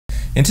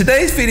In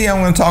today's video,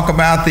 I'm going to talk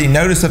about the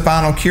notice of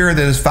final cure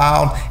that is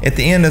filed at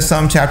the end of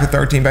some Chapter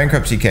 13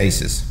 bankruptcy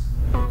cases.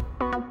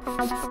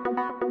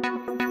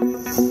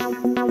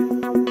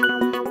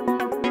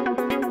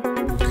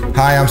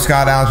 Hi, I'm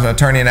Scott Allums, an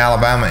attorney in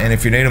Alabama, and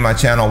if you're new to my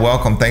channel,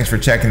 welcome. Thanks for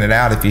checking it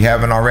out. If you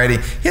haven't already,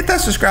 hit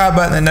that subscribe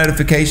button and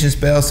notifications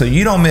bell so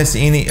you don't miss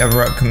any of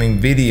our upcoming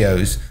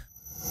videos.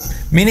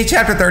 Many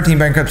Chapter 13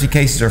 bankruptcy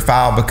cases are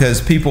filed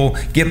because people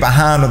get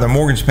behind on their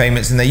mortgage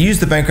payments and they use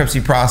the bankruptcy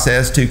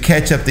process to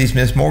catch up these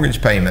missed mortgage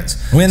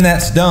payments. When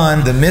that's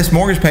done, the missed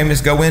mortgage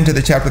payments go into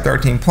the Chapter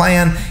 13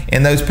 plan,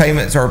 and those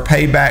payments are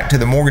paid back to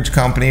the mortgage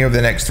company over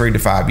the next 3 to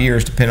 5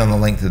 years, depending on the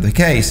length of the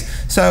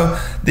case. So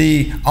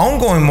the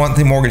ongoing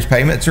monthly mortgage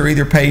payments are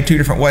either paid two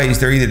different ways.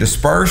 They're either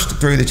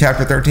dispersed through the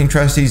Chapter 13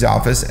 trustee's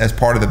office as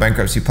part of the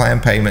bankruptcy plan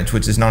payments,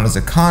 which is known as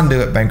a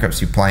conduit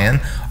bankruptcy plan,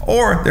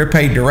 or they're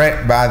paid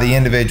direct by the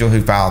individual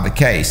who filed the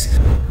case.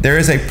 There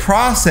is a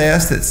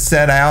process that's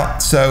set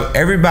out, so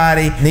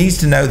everybody needs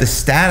to know the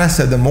status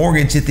of the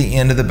mortgage at the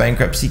end of the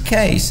bankruptcy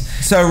case.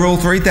 So Rule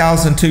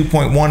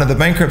 3002.1 of the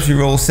bankruptcy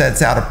rules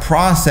sets out a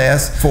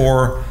process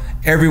for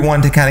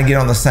everyone to kind of get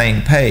on the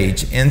same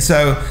page. And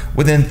so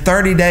within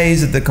 30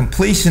 days of the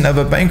completion of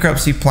a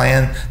bankruptcy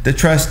plan, the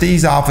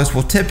trustee's office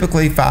will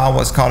typically file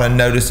what's called a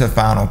notice of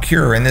final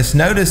cure. And this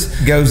notice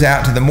goes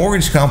out to the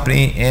mortgage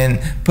company and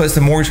puts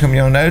the mortgage company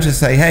on notice to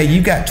say, hey,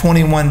 you've got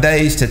 21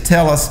 days to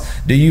tell us,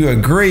 do you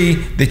agree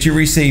that you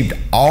received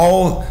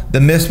all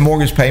the missed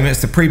mortgage payments,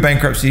 the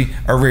pre-bankruptcy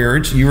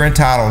arrearage you were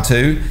entitled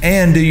to,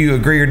 and do you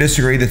agree or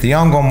disagree that the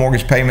ongoing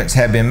mortgage payments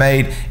have been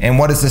made, and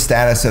what is the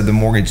status of the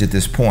mortgage at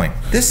this point?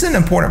 This is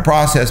an important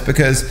process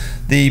because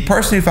the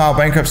person who filed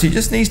bankruptcy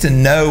just needs to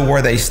know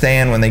where they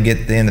stand when they get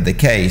to the end of the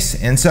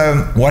case. And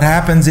so what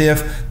happens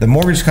if the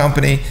mortgage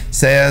company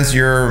says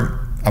you're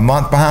a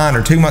month behind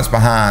or 2 months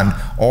behind,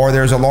 or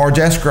there's a large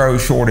escrow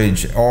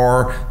shortage,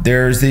 or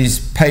there's these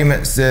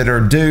payments that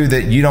are due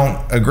that you don't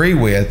agree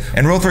with?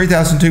 And Rule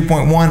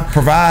 3002.1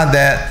 provide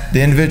that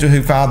the individual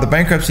who filed the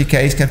bankruptcy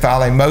case can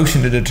file a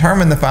motion to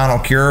determine the final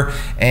cure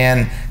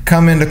and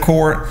come into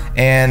court,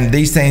 and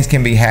these things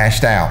can be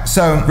hashed out.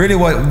 So really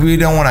what we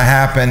don't want to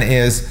happen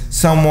is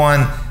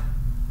someone,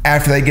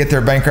 after they get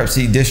their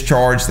bankruptcy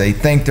discharge, they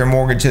think their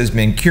mortgage has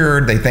been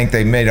cured, they think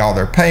they've made all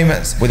their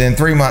payments. Within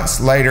 3 months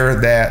later,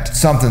 that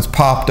something's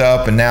popped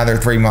up and now they're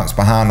 3 months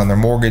behind on their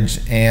mortgage,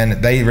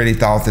 and they really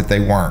thought that they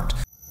weren't.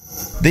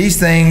 These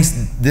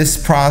things, this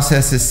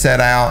process is set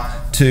out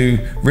to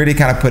really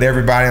kind of put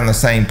everybody on the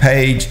same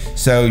page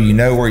so you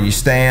know where you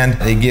stand.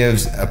 It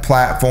gives a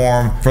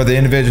platform for the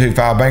individual who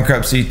filed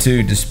bankruptcy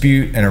to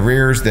dispute an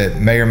arrears that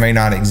may or may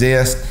not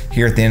exist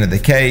here at the end of the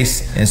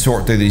case and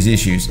sort through these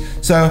issues.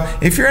 So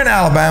if you're in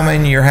Alabama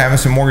and you're having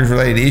some mortgage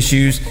related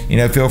issues,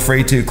 feel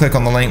free to click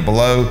on the link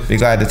below. Be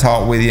glad to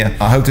talk with you.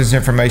 I hope this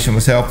information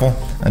was helpful.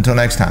 Until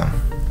next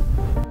time.